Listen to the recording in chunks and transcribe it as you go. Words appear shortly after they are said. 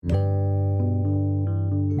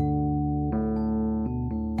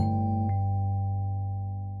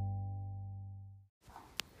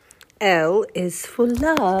L is for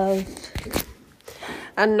love.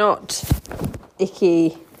 And not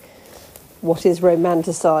icky, what is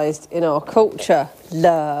romanticised in our culture,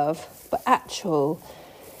 love, but actual,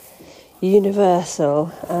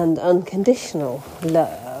 universal and unconditional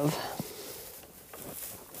love.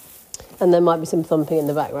 And there might be some thumping in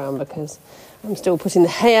the background because I'm still putting the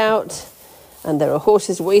hay out and there are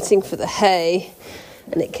horses waiting for the hay,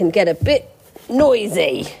 and it can get a bit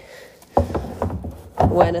noisy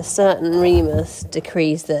when a certain Remus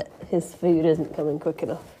decrees that his food isn't coming quick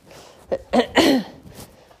enough.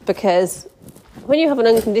 Because when you have an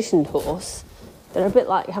unconditioned horse, they're a bit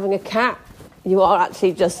like having a cat. You are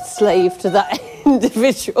actually just slave to that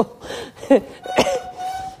individual.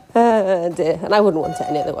 Oh dear, and I wouldn't want it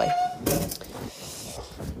any other way.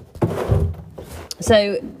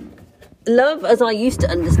 So, love, as I used to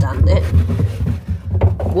understand it,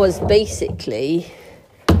 was basically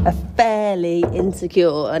a fairly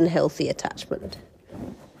insecure, unhealthy attachment.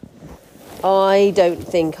 I don't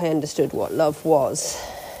think I understood what love was.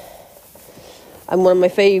 And one of my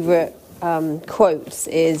favourite quotes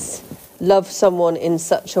is, love someone in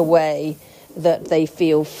such a way that they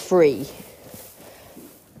feel free.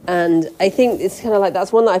 And I think it's kind of like,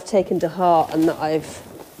 that's one that I've taken to heart and that I've...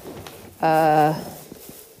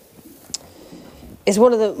 it's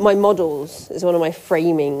one of my models, it's one of my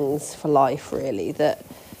framings for life, really, that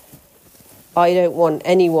I don't want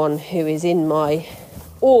anyone who is in my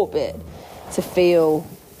orbit to feel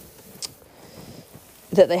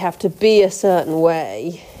that they have to be a certain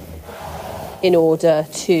way in order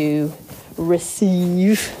to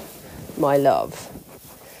receive my love.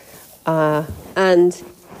 And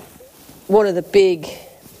one of the big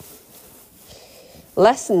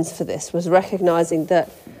lessons for this was recognising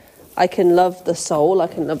that I can love the soul, I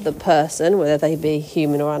can love the person, whether they be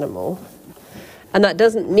human or animal. And that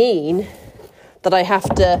doesn't mean that I have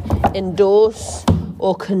to endorse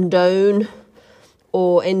or condone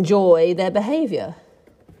or enjoy their behaviour.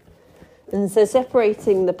 And so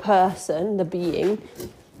separating the person, the being,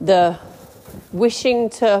 the wishing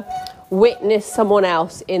to witness someone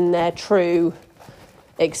else in their true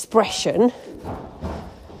expression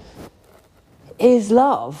is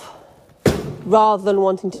love, rather than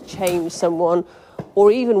wanting to change someone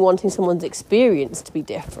or even wanting someone's experience to be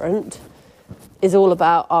different, is all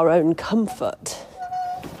about our own comfort.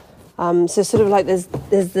 So sort of like there's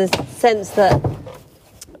this sense that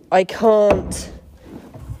I can't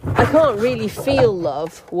really feel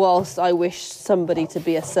love whilst I wish somebody to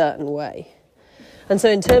be a certain way. And so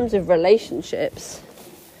in terms of relationships,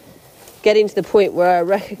 getting to the point where I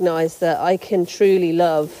recognise that I can truly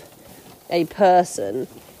love a person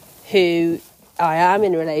who I am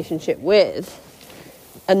in a relationship with,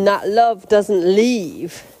 and that love doesn't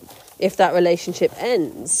leave if that relationship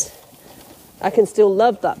ends. I can still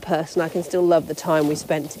love that person, I can still love the time we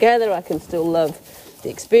spent together, I can still love the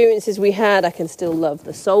experiences we had, I can still love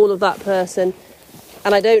the soul of that person,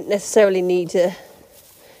 and I don't necessarily need to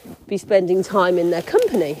be spending time in their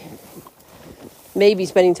company. Maybe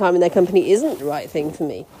spending time in their company isn't the right thing for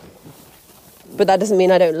me, but that doesn't mean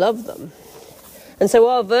I don't love them. And so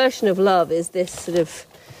our version of love is this sort of,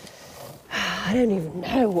 I don't even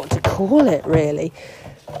know what to call it really,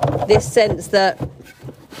 this sense that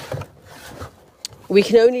we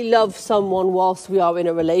can only love someone whilst we are in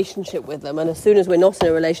a relationship with them, and as soon as we're not in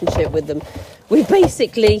a relationship with them, we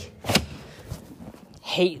basically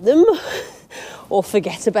hate them or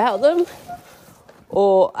forget about them,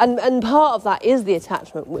 and part of that is the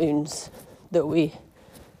attachment wounds that we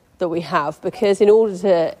have, because in order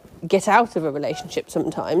to get out of a relationship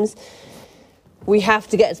sometimes we have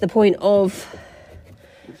to get to the point of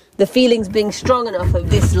the feelings being strong enough of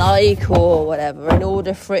dislike or whatever in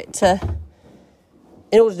order to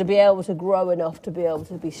be able to grow enough to be able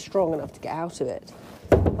to be strong enough to get out of it.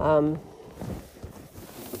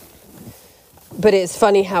 But it's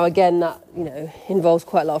funny how, again, that, involves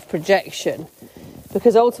quite a lot of projection,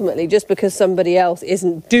 because ultimately, just because somebody else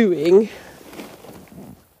isn't doing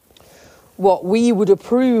what we would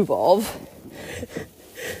approve of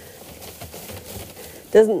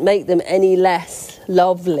doesn't make them any less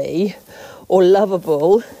lovely or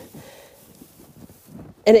lovable.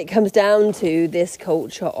 And it comes down to this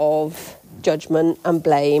culture of judgment and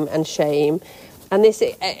blame and shame, and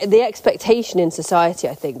the expectation in society,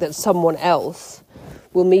 I think, that someone else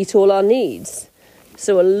will meet all our needs.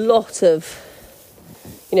 So a lot of,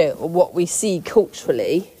 what we see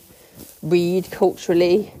culturally, read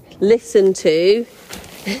culturally, listen to,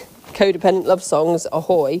 codependent love songs,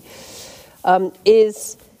 ahoy,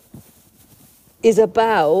 is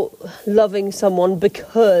about loving someone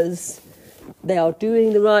because they are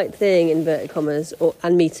doing the right thing, inverted commas,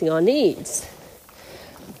 and meeting our needs.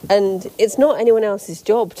 And it's not anyone else's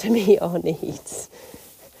job to meet our needs.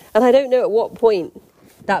 And I don't know at what point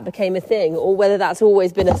that became a thing, or whether that's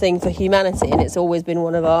always been a thing for humanity and it's always been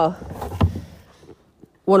one of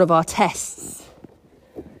our tests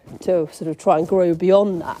to sort of try and grow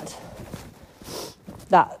beyond that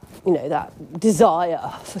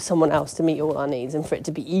desire for someone else to meet all our needs and for it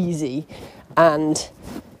to be easy and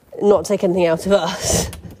not take anything out of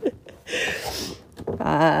us.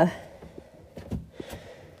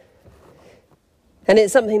 And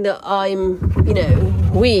it's something that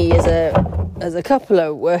we as a couple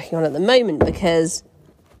are working on at the moment, because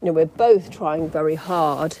we're both trying very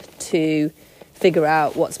hard to figure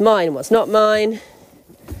out what's mine and what's not mine,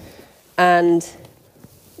 and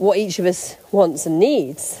what each of us wants and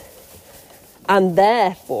needs, and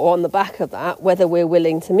therefore on the back of that whether we're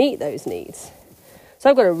willing to meet those needs. So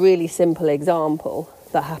I've got a really simple example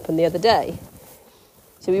that happened the other day.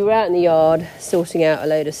 So we were out in the yard sorting out a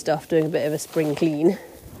load of stuff, doing a bit of a spring clean,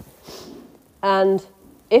 and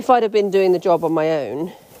if I'd have been doing the job on my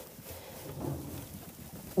own,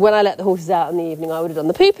 when I let the horses out in the evening, I would have done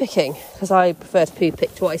the poo picking, because I prefer to poo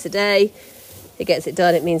pick twice a day. It gets it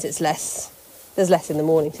done. It means there's less in the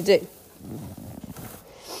morning to do.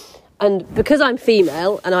 And because I'm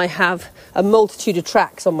female and I have a multitude of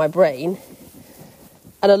tracks on my brain,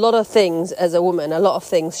 and a lot of things as a woman, a lot of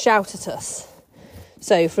things shout at us.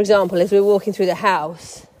 So, for example, as we're walking through the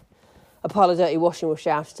house, a pile of dirty washing will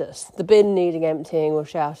shout at us. The bin needing emptying will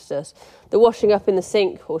shout at us. The washing up in the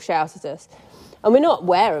sink will shout at us. And we're not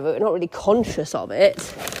aware of it, we're not really conscious of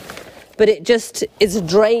it, but it just is a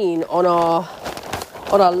drain on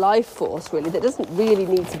our life force, really, that doesn't really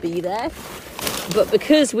need to be there. But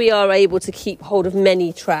because we are able to keep hold of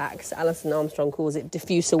many tracks, Alison Armstrong calls it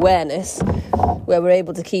diffuse awareness, where we're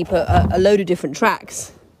able to keep a load of different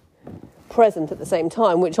tracks present at the same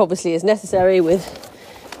time, which obviously is necessary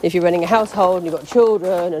if you're running a household and you've got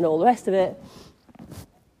children and all the rest of it.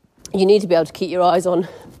 You need to be able to keep your eyes on a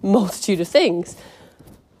multitude of things.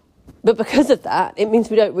 But because of that, it means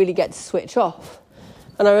we don't really get to switch off.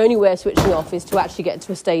 And our only way of switching off is to actually get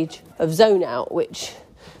to a stage of zone out, which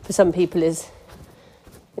for some people is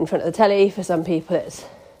in front of the telly, for some people it's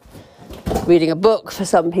reading a book, for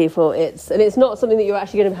some people it's not something that you're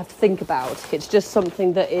actually going to have to think about. It's just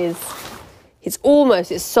something that it's almost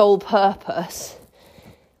its sole purpose.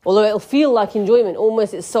 Although it'll feel like enjoyment,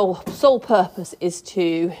 almost its sole purpose is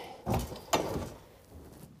to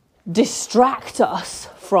distract us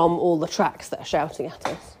from all the tracks that are shouting at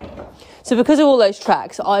us. So because of all those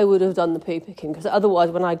tracks, I would have done the poo picking, because otherwise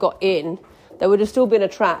when I got in, there would have still been a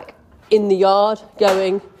track in the yard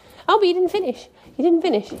going, oh, but you didn't finish.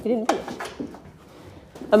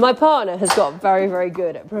 And my partner has got very, very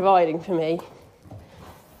good at providing for me.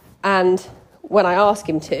 And when I ask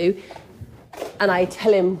him to, and I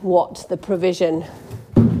tell him what the provision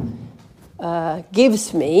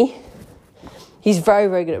gives me, he's very,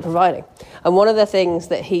 very good at providing. And one of the things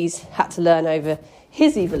that he's had to learn over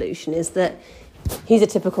his evolution is that he's a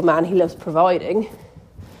typical man. He loves providing.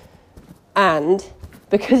 And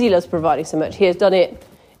because he loves providing so much, he has done it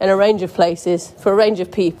in a range of places for a range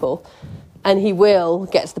of people. And he will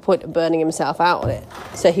get to the point of burning himself out on it.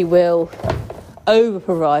 So he will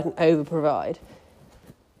over-provide.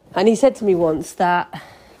 And he said to me once that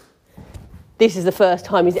this is the first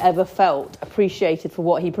time he's ever felt appreciated for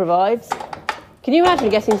what he provides. Can you imagine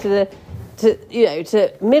getting to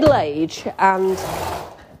middle age and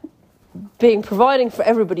providing for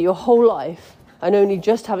everybody your whole life, and only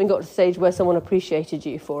just having got to the stage where someone appreciated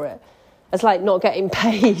you for it? It's like not getting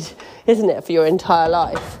paid, isn't it, for your entire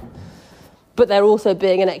life? But there also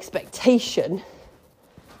being an expectation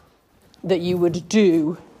that you would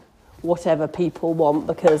do whatever people want,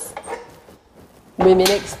 because women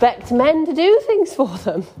expect men to do things for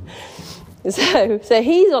them. So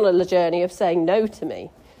he's on a journey of saying no to me,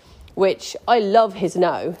 which I love his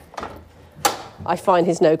no. I find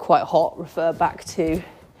his no quite hot, refer back to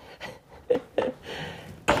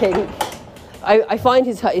King. I find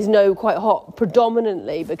his no quite hot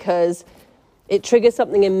predominantly because it triggers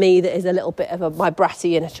something in me that is a little bit of my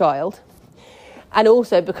bratty inner child, and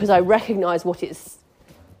also because I recognise what it's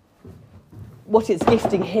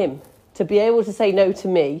gifting him to be able to say no to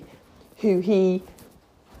me, who he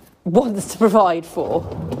wants to provide for,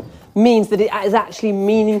 means that it is actually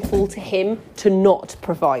meaningful to him to not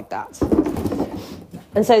provide that.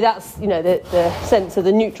 And so that's, the sense of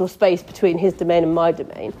the neutral space between his domain and my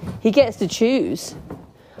domain. He gets to choose.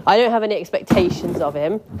 I don't have any expectations of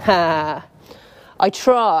him. I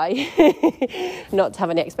try not to have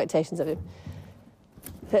any expectations of him.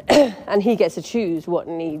 And he gets to choose what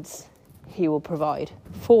needs he will provide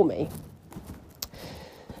for me.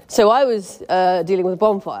 So I was dealing with a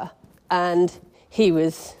bonfire, and he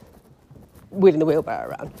was wheeling the wheelbarrow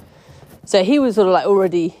around. So he was sort of like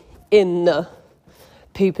already in the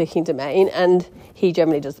poo picking domain, and he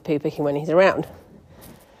generally does the poo picking when he's around.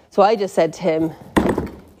 So I just said to him,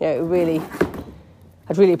 I'd really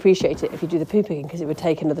appreciate it if you do the poo picking, because it would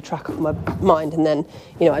take another track off my mind, and then,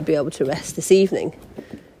 I'd be able to rest this evening,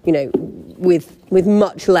 with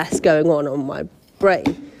much less going on my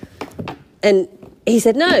brain. And he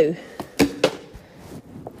said no.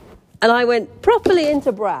 And I went properly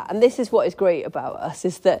into brat. And this is what is great about us,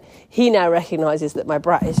 is that he now recognises that my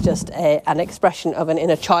brat is just an expression of an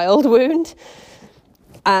inner child wound,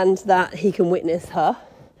 and that he can witness her.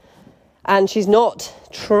 And she's not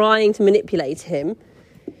trying to manipulate him.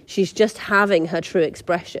 She's just having her true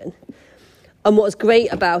expression. And what's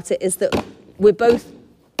great about it is that we're both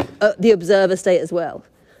at the observer state as well.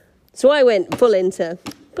 So I went full into,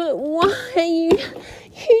 but why?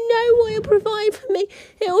 You know what you provide for me.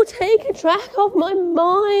 It'll take a track off my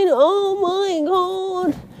mind. Oh my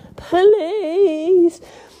God, please.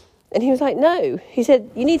 And he was like, no. He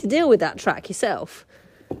said, you need to deal with that track yourself.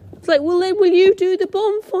 It's like, well, then will you do the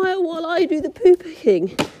bonfire while I do the poo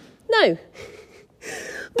picking? No.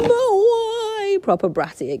 But why? Proper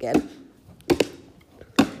bratty again.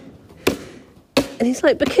 And he's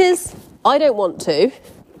like, because I don't want to.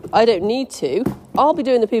 I don't need to. I'll be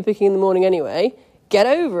doing the poo picking in the morning anyway. Get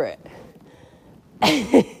over it.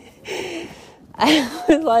 I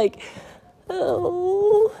was like,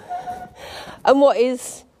 oh. And what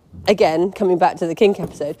is, again, coming back to the kink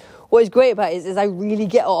episode, what is great about it is I really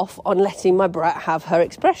get off on letting my brat have her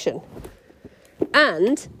expression.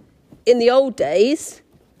 And in the old days,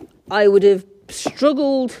 I would have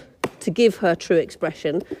struggled to give her true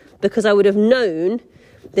expression, because I would have known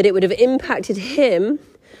that it would have impacted him,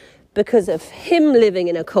 because of him living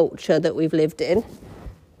in a culture that we've lived in.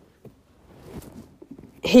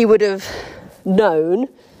 He would have known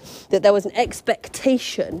that there was an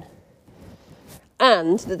expectation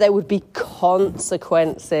and that there would be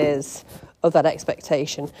consequences of that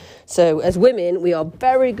expectation. So as women, we are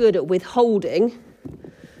very good at withholding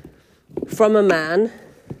from a man,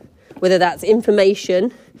 whether that's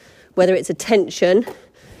information, whether it's attention,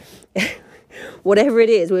 whatever it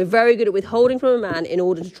is, we're very good at withholding from a man in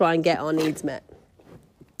order to try and get our needs met.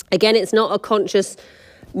 Again, it's not a conscious,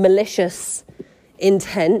 malicious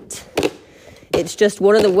intent. It's just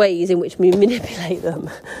one of the ways in which we manipulate them.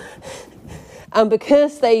 And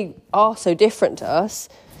because they are so different to us,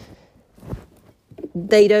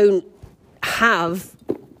 they don't have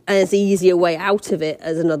as easy a way out of it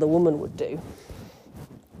as another woman would do.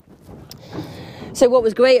 So what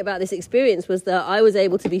was great about this experience was that I was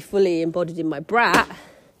able to be fully embodied in my brat.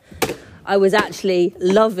 I was actually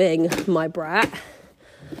loving my brat.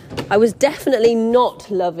 I was definitely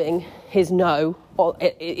not loving his no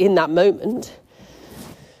in that moment.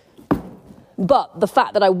 But the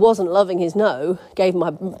fact that I wasn't loving his no gave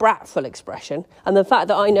my brat full expression. And the fact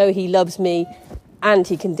that I know he loves me and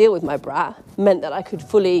he can deal with my brat meant that I could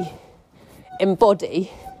fully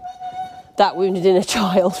embody that wounded inner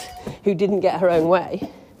child who didn't get her own way.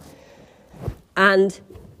 And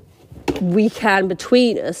we can,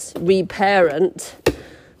 between us, reparent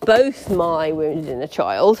both my wounded inner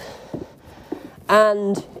child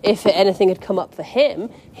and, if anything had come up for him,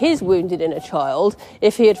 his wounded inner child,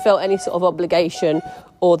 if he had felt any sort of obligation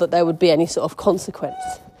or that there would be any sort of consequence.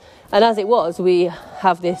 And as it was, we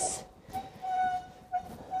have this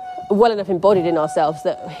well enough embodied in ourselves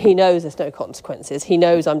that he knows there's no consequences. He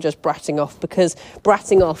knows I'm just bratting off, because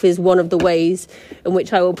bratting off is one of the ways in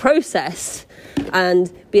which I will process and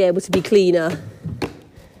be able to be cleaner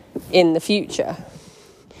in the future.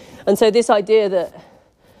 And so this idea that,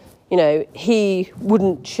 he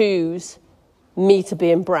wouldn't choose me to be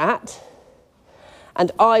in brat,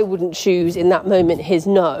 and I wouldn't choose in that moment his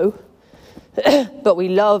no, but we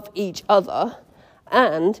love each other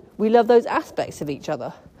and we love those aspects of each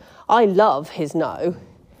other. I love his no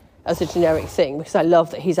as a generic thing, because I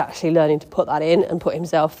love that he's actually learning to put that in and put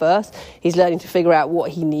himself first. He's learning to figure out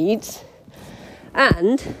what he needs.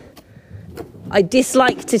 And I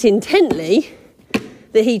disliked it intently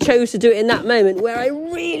that he chose to do it in that moment where I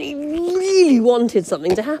really, really wanted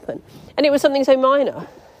something to happen. And it was something so minor.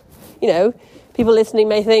 People listening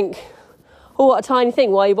may think, oh, what a tiny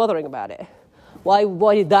thing, why are you bothering about it?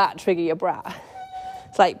 Why did that trigger your brat?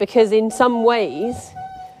 It's like, because in some ways,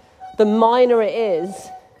 the minor it is,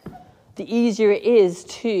 the easier it is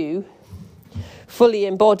to fully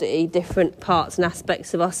embody different parts and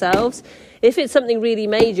aspects of ourselves. If it's something really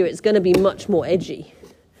major, it's going to be much more edgy.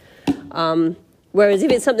 Whereas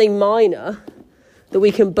if it's something minor that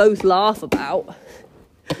we can both laugh about,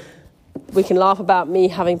 we can laugh about me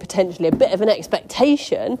having potentially a bit of an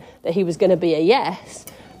expectation that he was going to be a yes,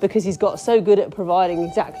 because he's got so good at providing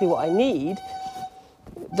exactly what I need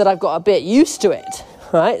that I've got a bit used to it,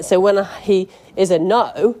 right? So when he is a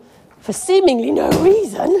no, for seemingly no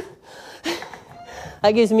reason,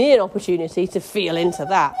 that gives me an opportunity to feel into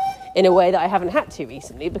that in a way that I haven't had to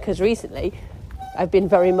recently, because recently I've been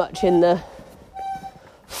very much in the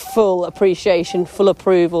full appreciation, full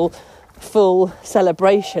approval, full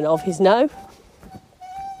celebration of his no.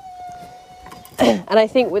 And I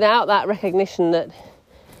think without that recognition that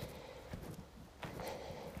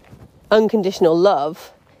unconditional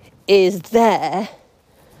love is there,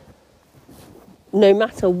 no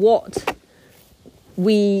matter what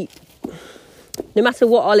our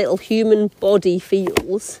little human body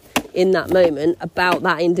feels in that moment about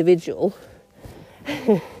that individual,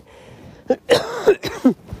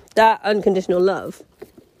 that unconditional love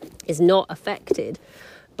is not affected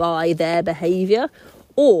by their behaviour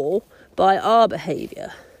or by our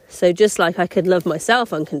behaviour. So just like I could love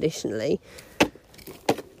myself unconditionally,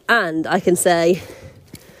 and I can say,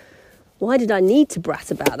 why did I need to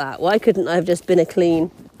brat about that? Why couldn't I have just been a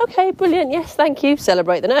clean, okay, brilliant, yes, thank you,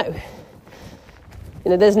 celebrate the no?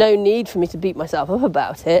 There's no need for me to beat myself up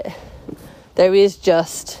about it. There is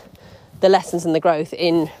just the lessons and the growth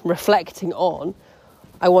in reflecting on,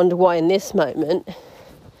 I wonder why in this moment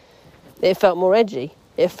it felt more edgy.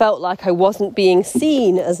 It felt like I wasn't being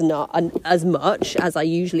seen as much as I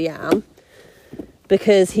usually am,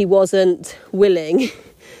 because he wasn't willing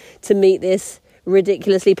to meet this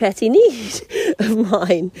ridiculously petty need of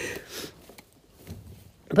mine.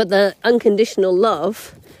 But the unconditional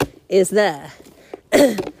love is there.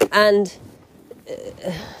 And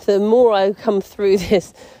the more I come through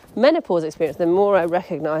this menopause experience, the more I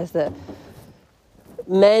recognise that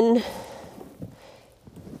men's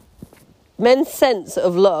sense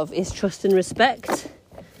of love is trust and respect.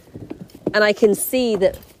 And I can see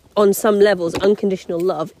that on some levels, unconditional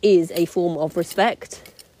love is a form of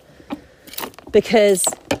respect. Because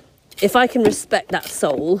if I can respect that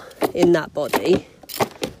soul in that body,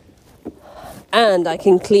 and I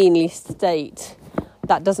can cleanly state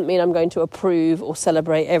that doesn't mean I'm going to approve or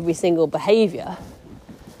celebrate every single behaviour,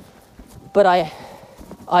 but I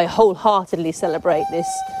wholeheartedly celebrate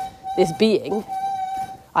this being.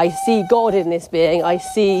 I see God in this being. I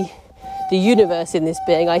see the universe in this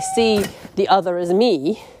being. I see the other as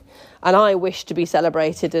me, and I wish to be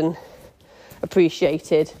celebrated and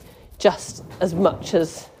appreciated just as much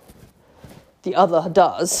as the other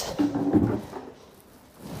does.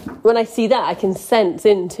 When I see that, I can sense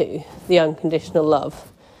into the unconditional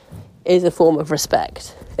love is a form of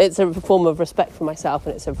respect. It's a form of respect for myself,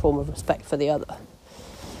 and it's a form of respect for the other.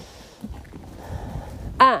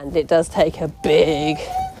 And it does take a big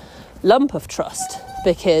lump of trust,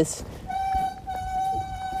 because,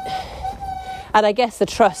 and I guess the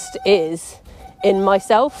trust is in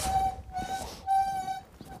myself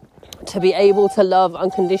to be able to love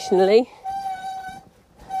unconditionally.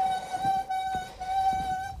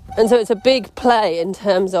 And so it's a big play in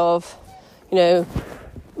terms of,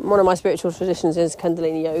 one of my spiritual traditions is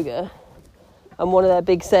Kundalini Yoga. And one of their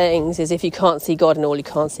big sayings is, if you can't see God in all, you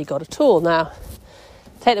can't see God at all. Now,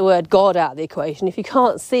 take the word God out of the equation. If you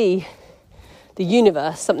can't see the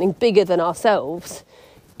universe, something bigger than ourselves,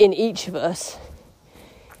 in each of us,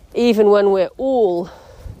 even when we're all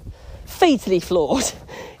fatally flawed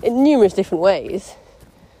in numerous different ways,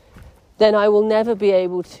 then I will never be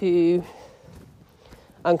able to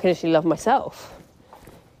unconditionally love myself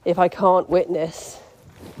if I can't witness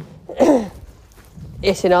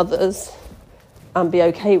it in others and be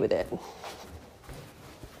okay with it.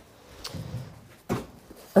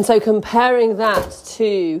 And so comparing that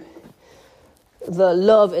to the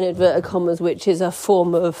love, in inverted commas, which is a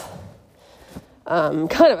form of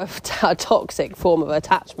kind of a toxic form of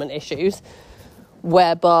attachment issues,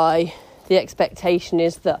 whereby the expectation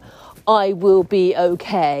is that I will be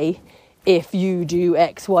okay if you do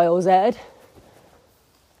X, Y, or Z.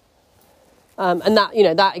 And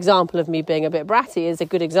that, that example of me being a bit bratty is a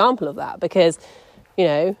good example of that, because,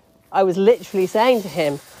 I was literally saying to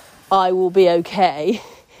him, I will be okay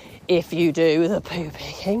if you do the poo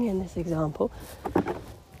picking in this example.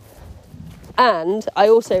 And I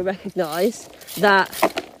also recognise that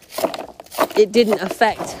it didn't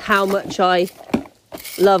affect how much I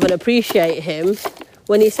love and appreciate him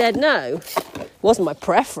when he said no. It wasn't my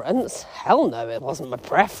preference. Hell no, it wasn't my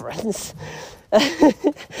preference.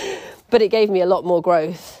 But it gave me a lot more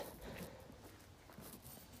growth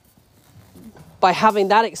by having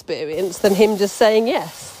that experience than him just saying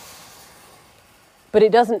yes. but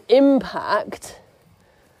it doesn't impact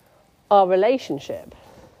our relationship.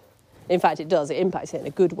 In fact, it does. It impacts it in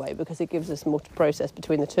a good way because it gives us more to process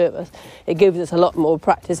between the two of us. It gives us a lot more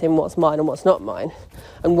practice in what's mine and what's not mine,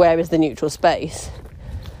 and where is the neutral space,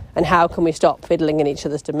 and how can we stop fiddling in each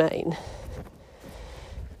other's domain.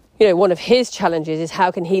 You know, one of his challenges is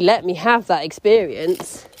how can he let me have that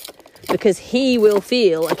experience, because he will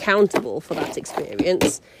feel accountable for that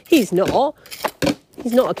experience. He's not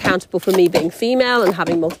accountable for me being female and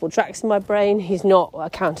having multiple tracks in my brain. He's not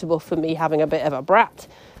accountable for me having a bit of a brat,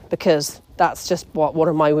 because that's just what one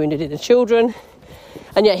of my wounded inner children.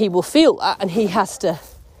 And yet he will feel that, and he has to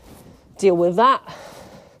deal with that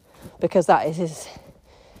because that is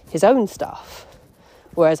his own stuff,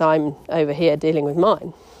 whereas I'm over here dealing with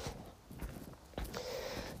mine.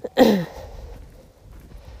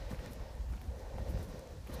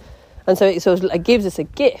 And so it sort of gives us a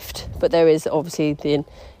gift, but there is obviously the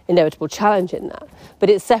inevitable challenge in that. But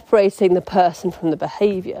it's separating the person from the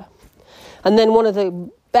behaviour. And then one of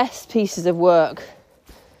the best pieces of work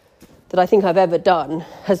that I think I've ever done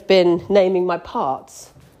has been naming my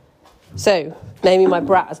parts. So, naming my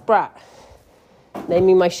brat as Brat,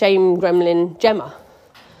 naming my shame gremlin Gemma,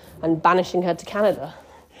 and banishing her to Canada.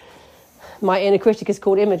 My inner critic is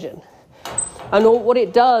called Imogen. And what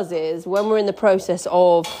it does is, when we're in the process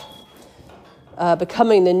of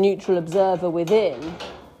becoming the neutral observer within,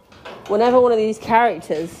 whenever one of these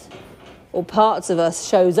characters or parts of us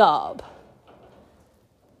shows up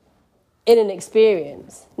in an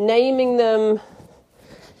experience, naming them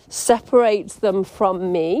separates them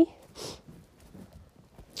from me,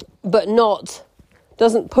 but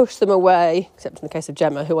doesn't push them away, except in the case of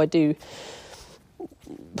Gemma, who I do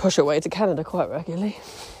push away to Canada quite regularly.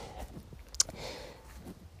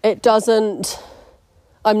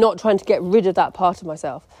 I'm not trying to get rid of that part of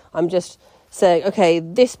myself. I'm just saying, okay,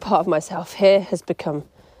 this part of myself here has become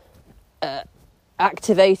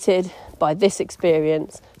activated by this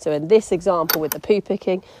experience. So in this example with the poo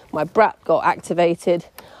picking, my brat got activated.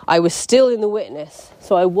 I was still in the witness,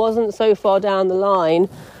 so I wasn't so far down the line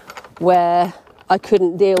where I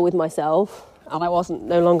couldn't deal with myself, and I wasn't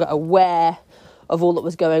no longer aware of all that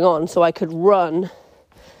was going on, so I could run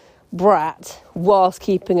brat whilst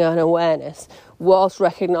keeping an awareness, whilst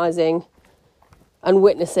recognising and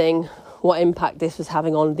witnessing what impact this was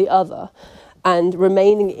having on the other, and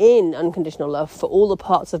remaining in unconditional love for all the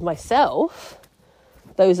parts of myself,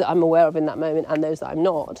 those that I'm aware of in that moment and those that I'm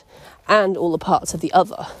not, and all the parts of the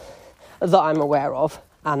other that I'm aware of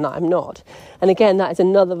and that I'm not. And again, that is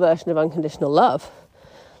another version of unconditional love,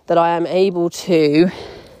 that I am able to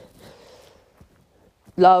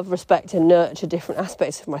love, respect and nurture different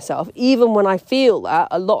aspects of myself, even when I feel that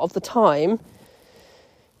a lot of the time,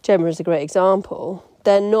 Gemma is a great example,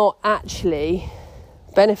 they're not actually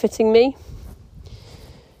benefiting me.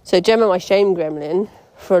 So Gemma, my shame gremlin,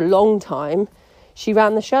 for a long time, she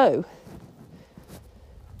ran the show.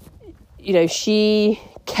 You know, she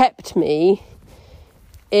kept me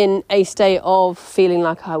in a state of feeling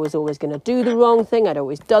like I was always going to do the wrong thing. I'd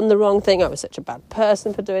always done the wrong thing. I was such a bad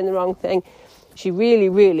person for doing the wrong thing. She really,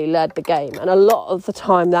 really led the game. And a lot of the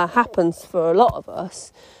time that happens for a lot of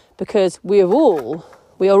us because we are all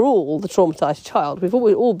the traumatised child. We've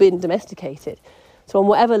all been domesticated. So on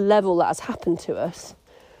whatever level that has happened to us,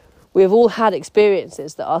 we have all had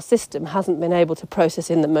experiences that our system hasn't been able to process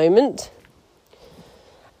in the moment.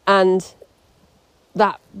 And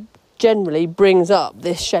that generally brings up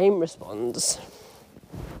this shame response.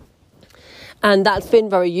 And that's been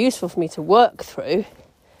very useful for me to work through.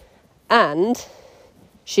 And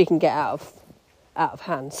she can get out of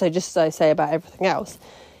hand. So just as I say about everything else,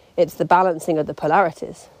 it's the balancing of the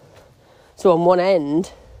polarities. So on one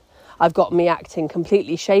end, I've got me acting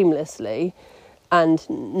completely shamelessly and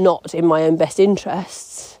not in my own best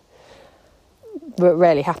interests. It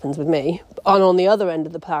rarely happens with me. And on the other end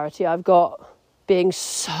of the polarity, I've got being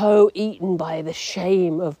so eaten by the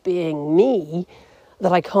shame of being me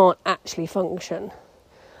that I can't actually function.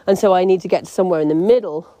 And so I need to get to somewhere in the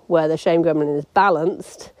middle where the shame gremlin is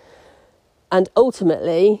balanced, and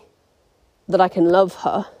ultimately that I can love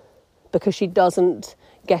her because she doesn't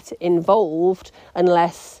get involved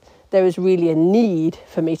unless there is really a need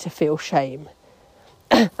for me to feel shame.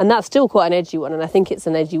 And that's still quite an edgy one, and I think it's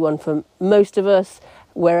an edgy one for most of us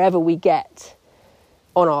wherever we get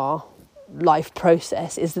on our life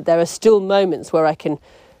process, is that there are still moments where I can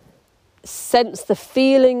sense the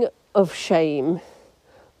feeling of shame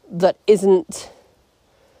that isn't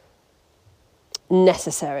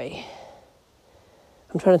necessary.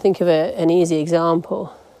 I'm trying to think of an easy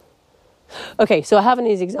example. Okay, so I have an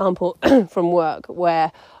easy example from work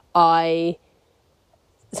where I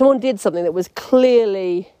someone did something that was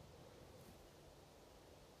clearly...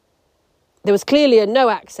 There was clearly a no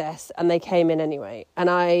access, and they came in anyway. And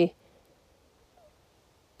I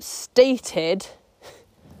stated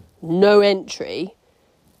no entry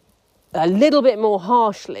a little bit more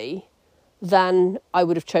harshly than I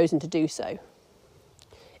would have chosen to do so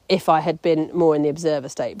if I had been more in the observer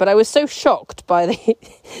state. But I was so shocked by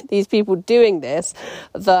these people doing this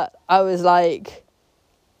that I was like,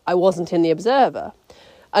 I wasn't in the observer.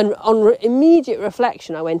 And on immediate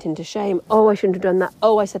reflection, I went into shame. Oh, I shouldn't have done that.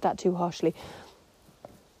 Oh, I said that too harshly.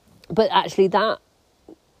 But actually that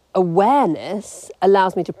awareness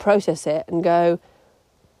allows me to process it and go,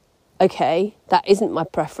 okay, that isn't my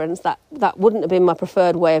preference. That wouldn't have been my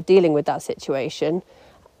preferred way of dealing with that situation.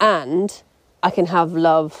 And I can have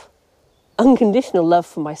love, unconditional love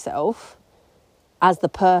for myself as the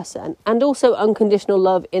person, and also unconditional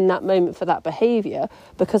love in that moment for that behaviour,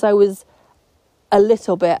 because I was a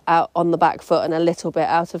little bit out on the back foot and a little bit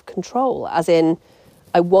out of control, as in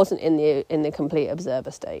I wasn't in the complete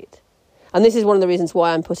observer state. And this is one of the reasons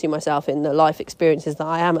why I'm putting myself in the life experiences that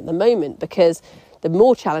I am at the moment, because the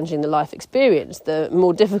more challenging the life experience, the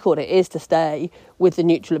more difficult it is to stay with the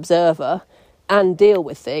neutral observer and deal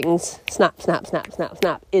with things snap, snap, snap, snap,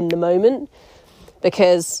 snap in the moment,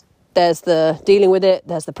 because there's the dealing with it,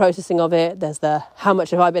 there's the processing of it, there's the how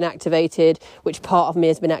much have I been activated, which part of me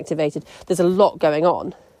has been activated. There's a lot going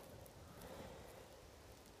on.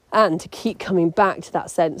 And to keep coming back to that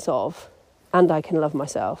sense of, and I can love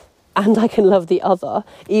myself, and I can love the other,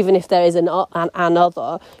 even if there is an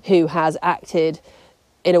other who has acted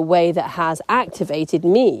in a way that has activated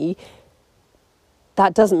me,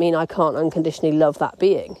 that doesn't mean I can't unconditionally love that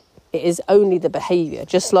being. It is only the behaviour.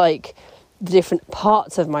 Just like the different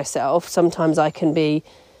parts of myself, sometimes I can be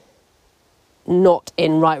not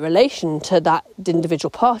in right relation to that individual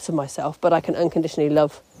part of myself, but I can unconditionally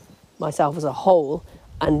love myself as a whole,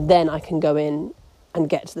 and then I can go in and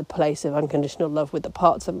get to the place of unconditional love with the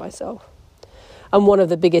parts of myself. And one of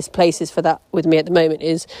the biggest places for that with me at the moment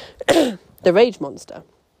is the rage monster.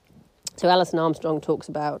 So Alison Armstrong talks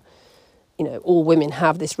about, all women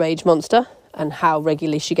have this rage monster, and how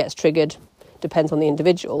regularly she gets triggered depends on the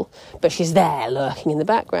individual, but she's there lurking in the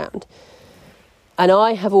background. And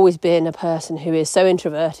I have always been a person who is so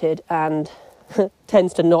introverted and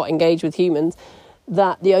tends to not engage with humans,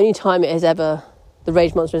 that the only time the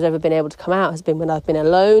rage monster has ever been able to come out has been when I've been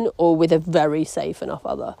alone or with a very safe enough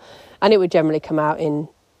other. And it would generally come out in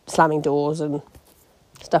slamming doors and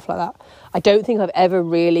stuff like that. I don't think I've ever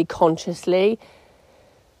really consciously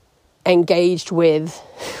engaged with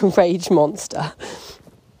rage monster.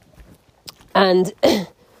 And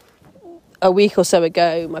a week or so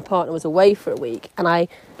ago, my partner was away for a week, and I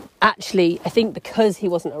think because he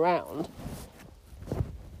wasn't around,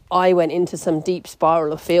 I went into some deep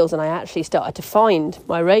spiral of feels, and I actually started to find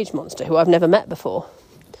my rage monster, who I've never met before,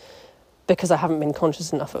 because I haven't been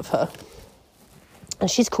conscious enough of her.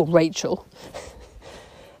 And she's called Rachel.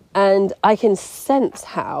 And I can sense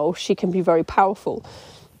how she can be very powerful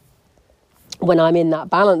when I'm in that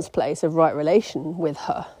balanced place of right relation with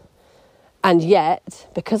her. And yet,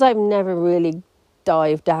 because I've never really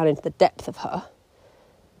dived down into the depth of her,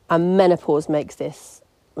 and menopause makes this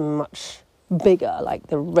much bigger, like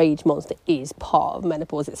the rage monster is part of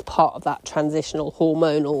menopause, it's part of that transitional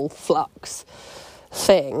hormonal flux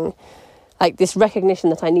thing, like this recognition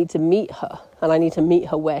that I need to meet her, and I need to meet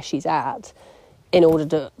her where she's at in order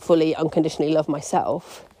to fully unconditionally love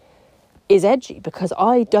myself, is edgy, because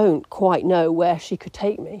I don't quite know where she could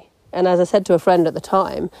take me. And as I said to a friend at the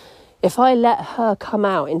time, if I let her come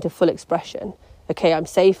out into full expression, okay, I'm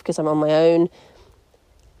safe because I'm on my own,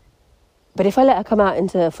 but if I let her come out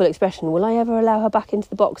into full expression, will I ever allow her back into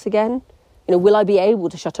the box again? Will I be able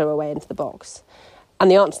to shut her away into the box? And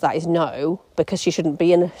the answer to that is no, because she shouldn't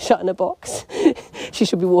be shut in a box. She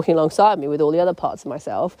should be walking alongside me with all the other parts of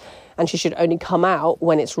myself, and she should only come out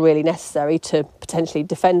when it's really necessary to potentially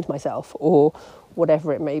defend myself or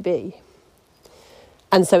whatever it may be.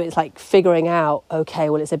 And so it's like figuring out, okay,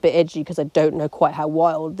 well, it's a bit edgy because I don't know quite how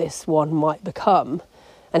wild this one might become.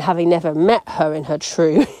 And having never met her in her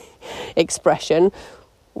true expression,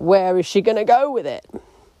 where is she going to go with it?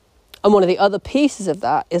 And one of the other pieces of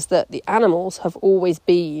that is that the animals have always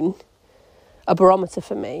been a barometer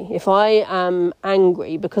for me. If I am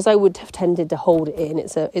angry, because I would have tended to hold it in,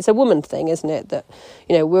 it's a woman thing, isn't it? That,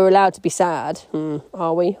 we're allowed to be sad.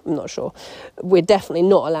 Are we? I'm not sure. We're definitely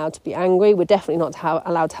not allowed to be angry. We're definitely not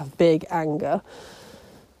allowed to have big anger.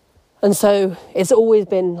 And so it's always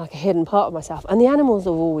been like a hidden part of myself. And the animals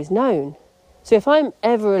have always known. So if I'm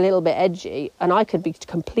ever a little bit edgy, and I could be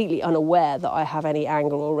completely unaware that I have any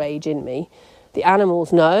anger or rage in me, The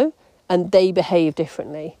animals know, and they behave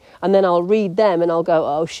differently. And then I'll read them and I'll go,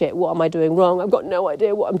 oh shit, what am I doing wrong? I've got no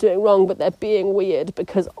idea what I'm doing wrong, but they're being weird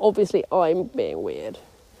because obviously I'm being weird.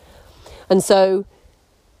 And so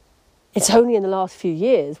it's only in the last few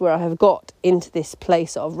years where I have got into this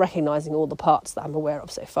place of recognising all the parts that I'm aware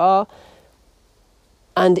of so far,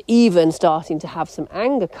 and even starting to have some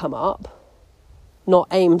anger come up, not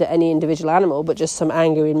aimed at any individual animal, but just some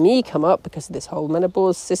anger in me come up because of this whole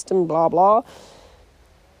menopause system, blah, blah.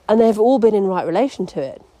 And they've all been in right relation to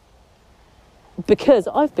it because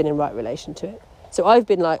I've been in right relation to it. So I've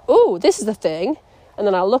been like, oh, this is the thing. And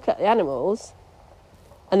then I'll look at the animals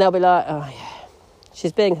and they'll be like, oh, yeah,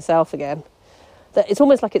 she's being herself again. That it's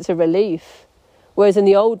almost like it's a relief. Whereas in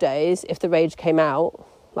the old days, if the rage came out,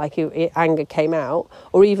 like anger came out,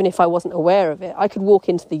 or even if I wasn't aware of it, I could walk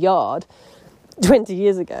into the yard 20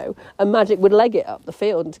 years ago and Magic would leg it up the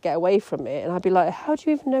field to get away from me. And I'd be like, how do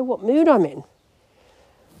you even know what mood I'm in?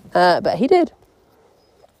 But he did.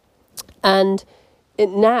 And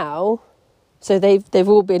now, so they've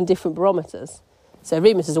all been different barometers. So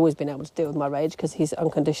Remus has always been able to deal with my rage because he's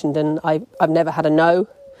unconditioned and I've never had a no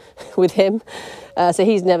with him. So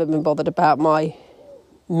he's never been bothered about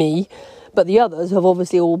me. But the others have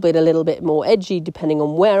obviously all been a little bit more edgy depending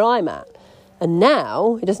on where I'm at. And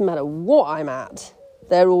now, it doesn't matter what I'm at.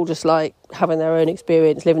 They're all just like having their own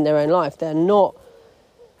experience, living their own life. They're not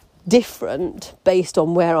different based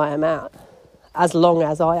on where I am at, as long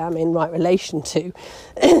as I am in right relation to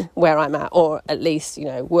where I'm at, or at least, you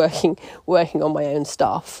know, working on my own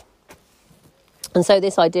stuff. And so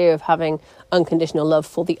this idea of having unconditional love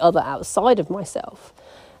for the other outside of myself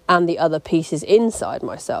and the other pieces inside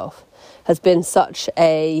myself has been such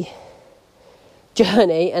a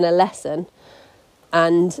journey and a lesson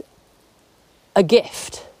and a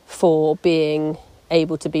gift for being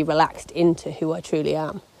able to be relaxed into who I truly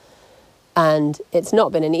am. And it's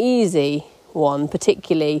not been an easy one,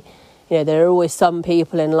 particularly, you know, there are always some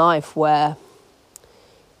people in life where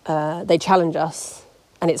they challenge us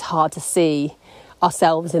and it's hard to see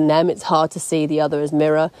ourselves in them. It's hard to see the other as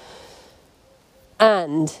mirror.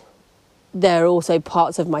 And there are also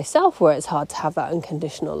parts of myself where it's hard to have that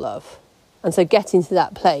unconditional love. And so getting to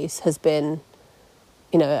that place has been,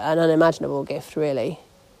 you know, an unimaginable gift, really.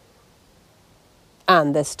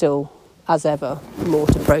 And there's still, as ever, more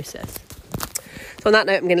to process. So on that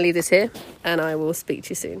note, I'm going to leave this here and I will speak to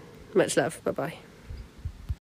you soon. Much love. Bye-bye.